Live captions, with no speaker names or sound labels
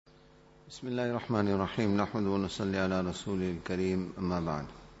بسم الله الرحمن الرحيم نحمد ونصلي على رسوله الكريم أما بعد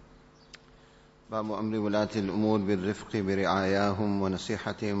باب أمر ولاة الأمور بالرفق برعاياهم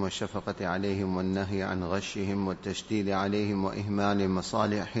ونصيحتهم والشفقة عليهم والنهي عن غشهم والتشديد عليهم وإهمال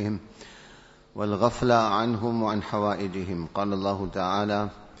مصالحهم والغفلة عنهم وعن حوائجهم. قال الله تعالى: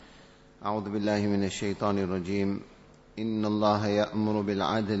 أعوذ بالله من الشيطان الرجيم: إن الله يأمر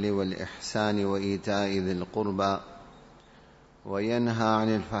بالعدل والإحسان وإيتاء ذي القربى وينهى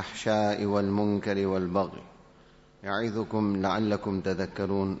عن الفحشاء والمنكر والبغي يعظكم لعلكم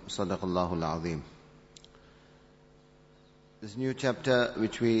تذكرون. صدق الله العظيم. This new chapter,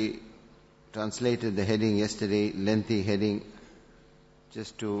 which we translated the heading yesterday, lengthy heading,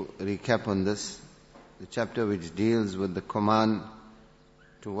 just to recap on this, the chapter which deals with the command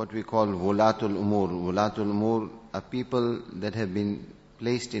to what we call Wulatul Umur. Wulatul Umur are people that have been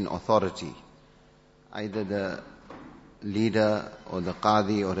placed in authority, either the leader or the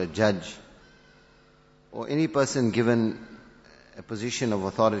qadi or a judge, or any person given a position of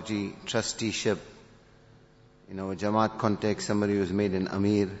authority, trusteeship. In our Jamaat context, somebody who is made an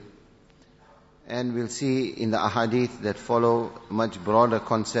Amir. And we'll see in the ahadith that follow much broader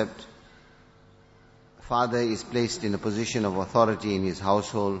concept. Father is placed in a position of authority in his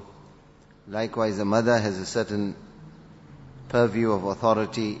household. Likewise, a mother has a certain purview of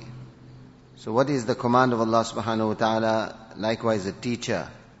authority. So what is the command of Allah subhanahu wa ta'ala? Likewise, a teacher.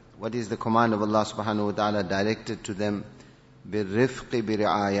 What is the command of Allah subhanahu wa ta'ala directed to them? بِالرِّفْقِ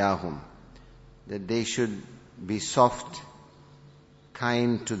بِرِعَايَاهُمْ, that they should be soft,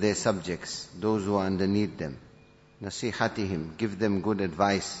 kind to their subjects, those who are underneath them. نَصِيحَتِهِمْ, give them good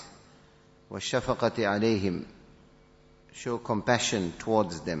advice. وَالشَّفَقَةِ عَلَيْهِمْ, show compassion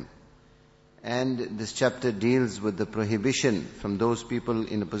towards them. And this chapter deals with the prohibition from those people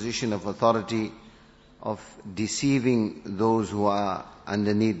in a position of authority of deceiving those who are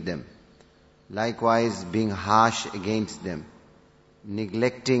underneath them. Likewise, being harsh against them,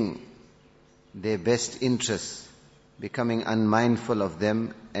 neglecting their best interests, becoming unmindful of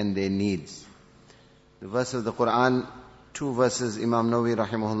them and their needs. The verse of the Quran, two verses Imam Nawawi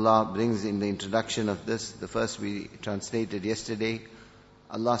rahimahullah brings in the introduction of this. The first we translated yesterday.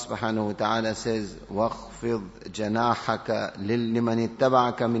 Allah subhanahu wa ta'ala says, وَاخْفِضْ جَنَاحَكَ لِمَنِ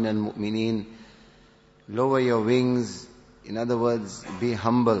اتَّبَعَكَ مِنَ الْمُؤْمِنِينَ, lower your wings. In other words, be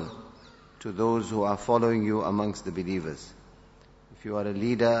humble to those who are following you amongst the believers. If you are a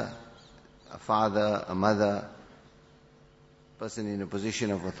leader, a father, a mother, person in a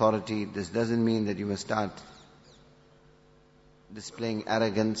position of authority, this doesn't mean that you must start displaying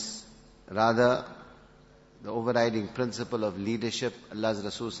arrogance. Rather, the overriding principle of leadership, Allah's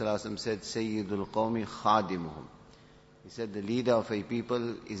Rasul sallallahu alaihi wasallam said, Sayyidul Qawmi Khadimuhum. He said the leader of a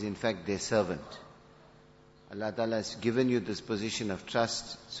people is in fact their servant. Allah Ta'ala has given you this position of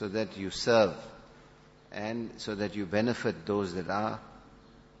trust so that you serve and so that you benefit those that are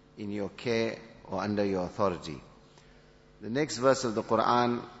in your care or under your authority. The next verse of the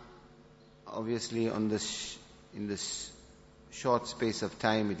Quran, obviously in this short space of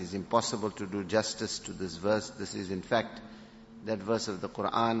time, it is impossible to do justice to this verse. This is in fact that verse of the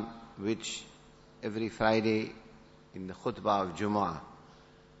Quran which every Friday in the khutbah of Jumu'ah,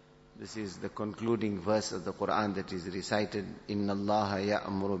 this is the concluding verse of the Quran that is recited. إِنَّ اللَّهَ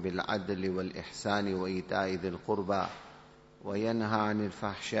يَأْمُرُ بِالْعَدْلِ وَالْإِحْسَانِ وَإِيتَاءِ ذِي الْقُرْبَى وَيَنْهَى عَنِ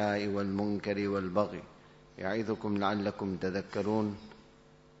الْفَحْشَاءِ وَالْمُنكَرِ وَالْبَغْيِ يَعِظُكُمْ لَعَلَّكُمْ تَذَكَّرُونَ.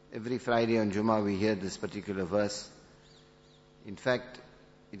 Every Friday on Jumu'ah we hear this particular verse. In fact,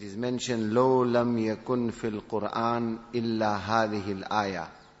 it is mentioned, لو لم يكن في القرآن إلا هذه الآية.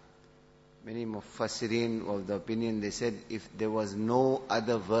 Many mufassirin of the opinion, they said, if there was no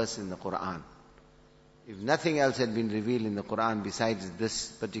other verse in the Quran, if nothing else had been revealed in the Quran besides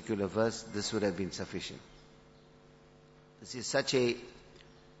this particular verse, this would have been sufficient. This is such a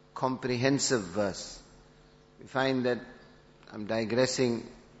comprehensive verse. We find that, I'm digressing,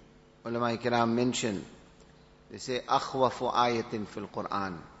 ulama kiram mention, they say, أخوف آية في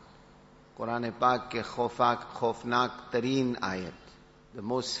القرآن. Quran Pak ke khofnak tareen ayat. The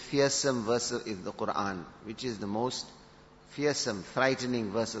most fearsome verse is the Quran. Which is the most fearsome,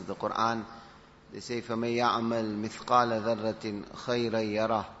 frightening verse of the Quran? They say, فَمَن يَعْمَلْ مِثْقَالَ ذَرَّةٍ خَيْرًا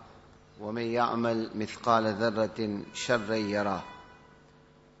يَرَهُ وَمَن يَعْمَلْ مِثْقَالَ ذَرَّةٍ شَرًّا يَرَهُ.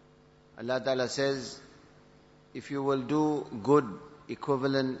 Allah Ta'ala says, if you will do good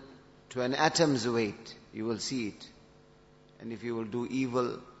equivalent to an atom's weight, you will see it. And if you will do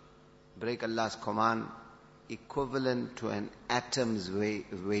evil, break Allah's command, equivalent to an atom's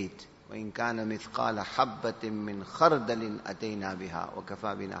weight. وَإِن كَانَ مِثْقَالَ حَبَّةٍ مِّنْ خَرْدَلٍ أَتَيْنَا بِهَا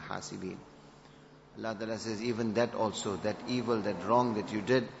وَكَفَى بِنَا حَاسِبِينَ. Allah Ta'ala says, even that also, that evil, that wrong that you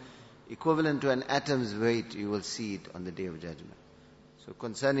did, equivalent to an atom's weight, you will see it on the Day of Judgment. So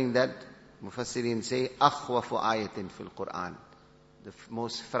concerning that, Mufassirin say, أَخْوَفُ آيَةٍ فِي الْقُرْآنِ, the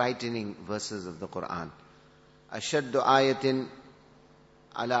most frightening verses of the Qur'an. أَشَدُّ آيَةٍ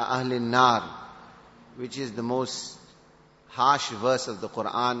عَلَى أَهْلِ النَّارِ, which is the most harsh verse of the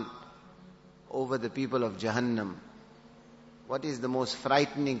Qur'an over the people of Jahannam. What is the most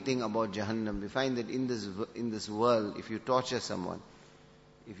frightening thing about Jahannam? We find that in this world, if you torture someone,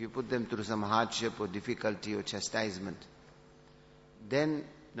 if you put them through some hardship or difficulty or chastisement, then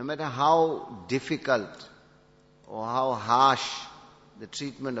no matter how difficult or how harsh the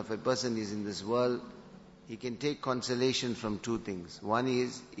treatment of a person is in this world, he can take consolation from two things. One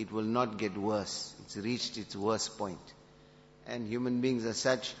is, it will not get worse. It's reached its worst point. And human beings are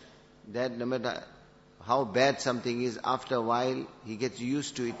such that no matter how bad something is, after a while, he gets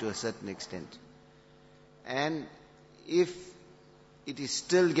used to it to a certain extent. And if it is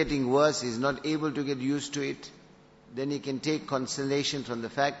still getting worse, he is not able to get used to it, then he can take consolation from the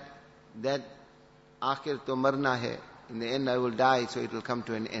fact that Akhir to marna hai, in the end I will die, so it will come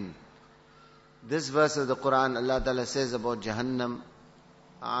to an end. This verse of the Quran, Allah Ta'ala says about Jahannam,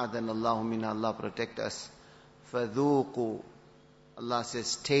 A'adhan Allahu minna, Allah protect us. فَذُوقُوا, Allah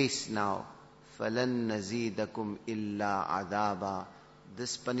says, taste now. فَلَن نَزِيدَكُمْ إِلَّا عَذَابًا.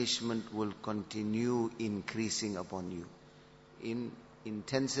 This punishment will continue increasing upon you in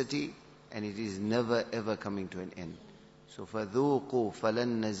intensity, and it is never ever coming to an end. So فَذُوقُوا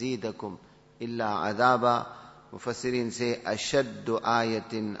فَلَن نَزِيدَكُمْ إِلَّا عَذَابًا. Mufassirin say, أَشَدُّ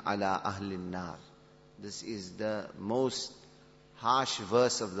آيَةٍ عَلَى أَهْلِ النَّارِ. This is the most harsh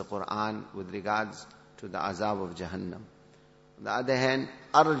verse of the Qur'an with regards to the azab of Jahannam. On the other hand,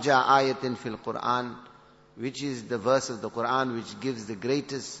 أَرْجَى آيَةٍ فِي الْقُرْآنِ, which is the verse of the Qur'an which gives the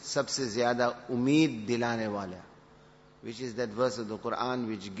greatest, sabse zyada umeed dilane wala, which is that verse of the Qur'an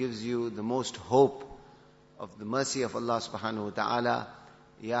which gives you the most hope of the mercy of Allah subhanahu wa ta'ala.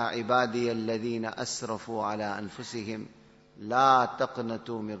 يا عبادي الذين أسرفوا على أنفسهم لا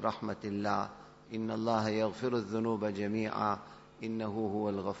تقنطوا من رحمة الله إن الله يغفر الذنوب جميعا إنه هو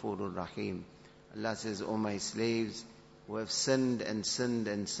الغفور الرحيم. Allah says, O my slaves who have sinned and sinned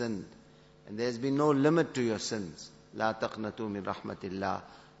and sinned, and there has been no limit to your sins. لا تقنطوا من رحمة الله.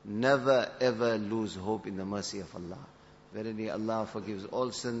 Never ever lose hope in the mercy of Allah. Verily Allah forgives all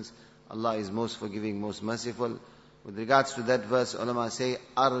sins. Allah is most forgiving, most merciful. With regards to that verse, ulama say,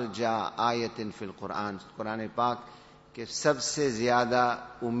 Arja ayatin fil Quran. Quran Pak ke sabse zyada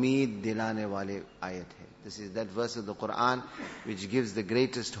umeed dilane wale ayat hai. This is that verse of the Quran which gives the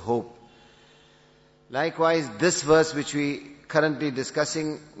greatest hope. Likewise, this verse which we currently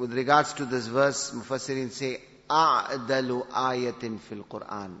discussing, with regards to this verse, Mufassirin say, A'dalu ayatin fil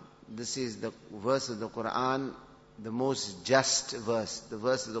Quran. This is the verse of the Quran, the most just verse. The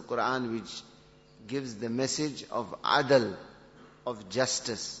verse of the Quran which gives the message of adl, of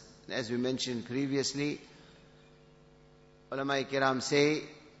justice. As we mentioned previously, ulama kiram say,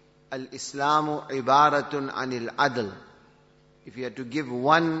 al-Islamu ibaratun anil adl. If you had to give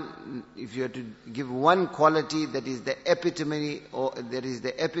one quality that is the epitome, or that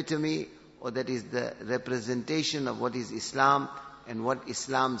is the representation of what is Islam and what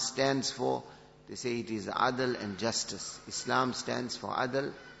Islam stands for, they say it is adl and justice. Islam stands for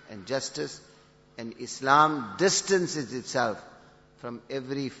adl and justice. And Islam distances itself from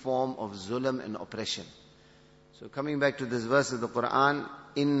every form of zulm and oppression. So coming back to this verse of the Quran,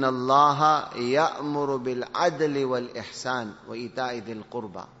 إِنَّ اللَّهَ يَأْمُرُ بِالْعَدْلِ وَالْإِحْسَانِ وَإِيتَاءِ ذِي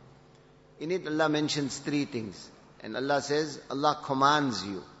الْقُرْبَى. In it Allah mentions three things. And Allah says, Allah commands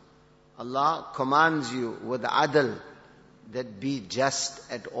you with adl, that be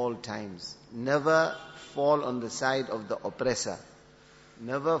just at all times. Never fall on the side of the oppressor.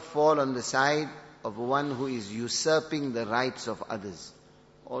 Never fall on the side of one who is usurping the rights of others.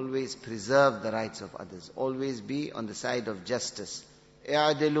 Always preserve the rights of others. Always be on the side of justice.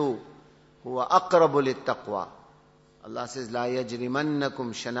 اعدلوا هو أقرب للتقوى. Allah says, لا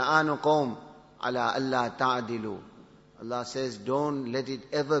يجرمنكم شنآن قوم على ألا تعدلوا. Allah says, don't let it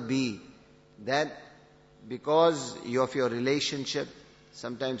ever be that because of your relationship,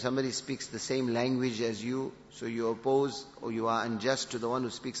 sometimes somebody speaks the same language as you, so you oppose or you are unjust to the one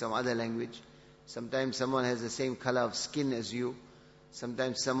who speaks some other language. Sometimes someone has the same color of skin as you.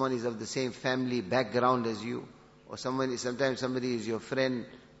 Sometimes someone is of the same family background as you. Or sometimes somebody is your friend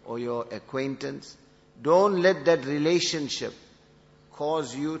or your acquaintance. Don't let that relationship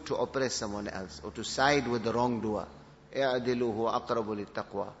cause you to oppress someone else or to side with the wrongdoer. اعدلوا هو أقرب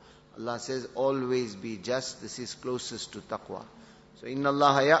للتقوى. Allah says, always be just. This is closest to taqwa. So, إِنَّ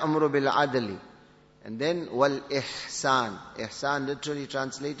اللَّهَ يَأْمُرُ بِالْعَدْلِ. And then wal ihsan. Ihsan literally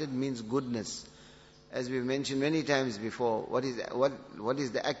translated means goodness. As we mentioned many times before, what is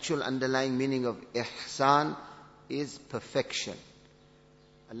the actual underlying meaning of ihsan is perfection.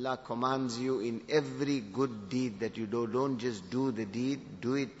 Allah commands you in every good deed that you do. Don't just do the deed,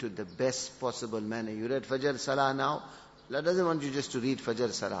 do it to the best possible manner. You read Fajr Salah now. Allah doesn't want you just to read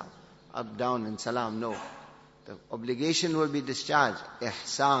Fajr Salah, up, down and salam. No. The obligation will be discharged.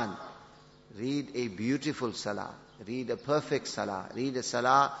 Ihsan. Read a beautiful salah. Read a perfect salah. Read a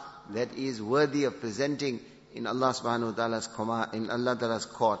salah that is worthy of presenting in Allah subhanahu wa ta'ala's command, in Allah ta'ala's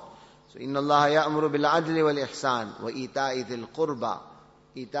court. So, inna Allah ya'muru bil adli wal ihsan wa ita'i dhil qurba.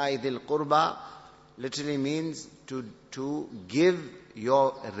 Ita'i dhil qurba literally means to give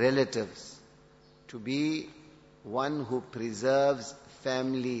your relatives, to be one who preserves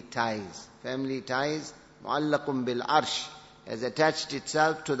family ties. Family ties, mu'allaqum bil arsh, has attached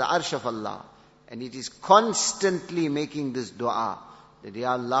itself to the arsh of Allah. And it is constantly making this dua, that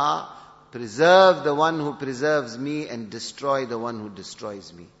Ya Allah, preserve the one who preserves me and destroy the one who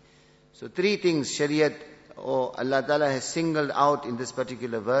destroys me. So 3 things Shariat, Allah Ta'ala has singled out in this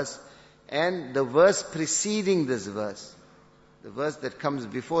particular verse. And the verse preceding this verse, the verse that comes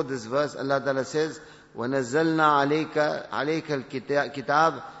before this verse, Allah Ta'ala says, وَنَزَّلْنَا عَلَيْكَ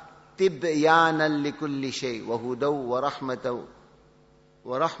الْكِتَابِ تِبْيَانًا لِكُلِّ شَيْءٍ وَهُدًى وَرَحْمَةً.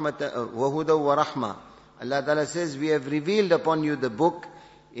 Allah Ta'ala says, we have revealed upon you the book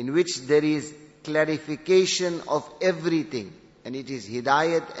in which there is clarification of everything. And it is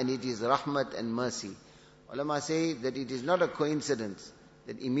hidayat and it is rahmat and mercy. Ulama say that it is not a coincidence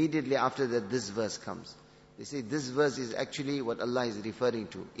that immediately after that this verse comes. They say this verse is actually what Allah is referring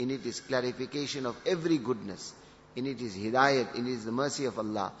to. In it is clarification of every goodness. In it is hidayat, in it is the mercy of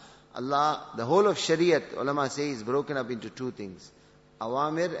Allah. Allah, the whole of Shariat, ulama say, is broken up into 2 things.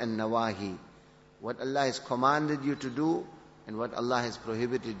 Awamir and nawahi. What Allah has commanded you to do and what Allah has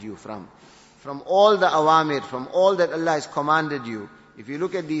prohibited you from. From all the awamir, from all that Allah has commanded you, if you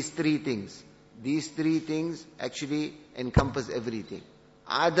look at these 3 things actually encompass everything.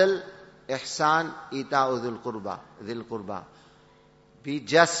 Adal, ihsan, ita'u dhil qurba. Be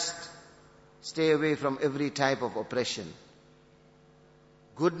just. Stay away from every type of oppression.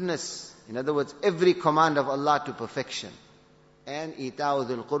 Goodness, in other words, every command of Allah to perfection. And ita'u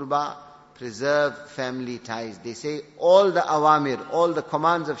dhil qurba, preserve family ties. They say all the awamir, all the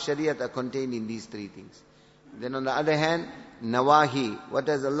commands of Shariat are contained in these 3 things. Then on the other hand, nawahi, what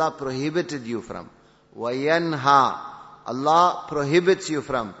has Allah prohibited you from? Wayanha, Allah prohibits you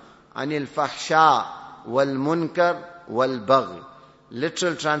from. Anil fahsha, wal munkar, wal bagh.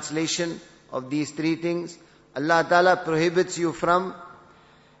 Literal translation of these 3 things. Allah Ta'ala prohibits you from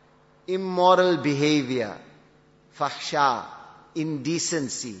immoral behavior, fahsha,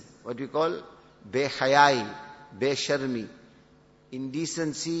 indecency, what we call behayai, besharmi,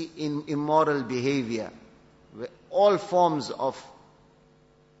 indecency in immoral behavior, all forms of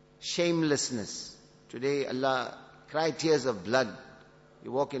shamelessness. Today Allah cry tears of blood.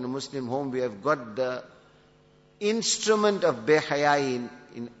 You walk in a Muslim home, we have got the instrument of behayai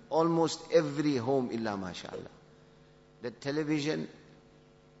in almost every home, illa mashallah. The television,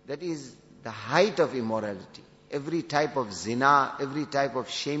 that is the height of immorality. Every type of zina, every type of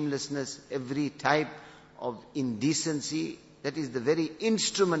shamelessness, every type of indecency, that is the very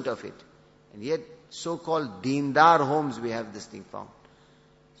instrument of it. And yet, so-called deendar homes, we have this thing found.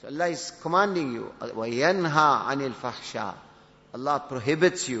 So Allah is commanding you, وَيَنْهَا عَنِ الْفَحْشَى. Allah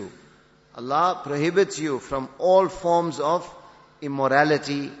prohibits you. Allah prohibits you from all forms of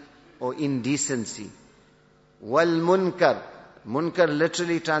immorality or indecency. وَالْمُنْكَرِ. Munkar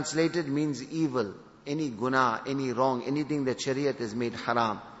literally translated means evil. Any guna, any wrong, anything that Shariat has made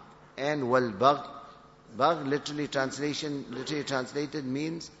haram. And wal bagh. Bagh literally translated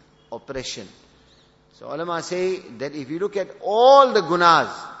means oppression. So ulama say that if you look at all the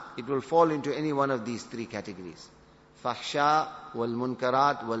gunas, it will fall into any one of these 3 categories. Fahsha, wal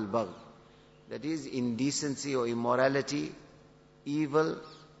munkarat, wal bagh. That is indecency or immorality, evil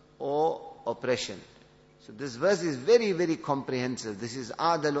or oppression. So this verse is very, very comprehensive. This is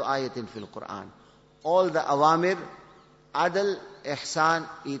adalu ayatin fil Quran. All the awamir, adal, ihsan,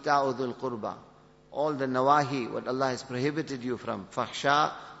 ita'u dhul qurba. All the nawahi, what Allah has prohibited you from.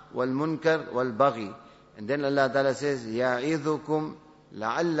 Fahsha, wal munkar, wal baghi. And then Allah Ta'ala says, ya'idhukum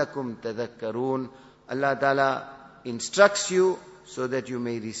la'allakum tadhakkarun. Allah Ta'ala instructs you so that you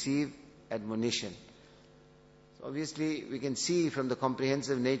may receive admonition. So obviously, we can see from the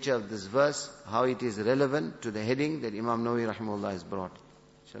comprehensive nature of this verse how it is relevant to the heading that Imam Nawawi rahimahullah has brought.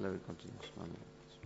 Shall we continue?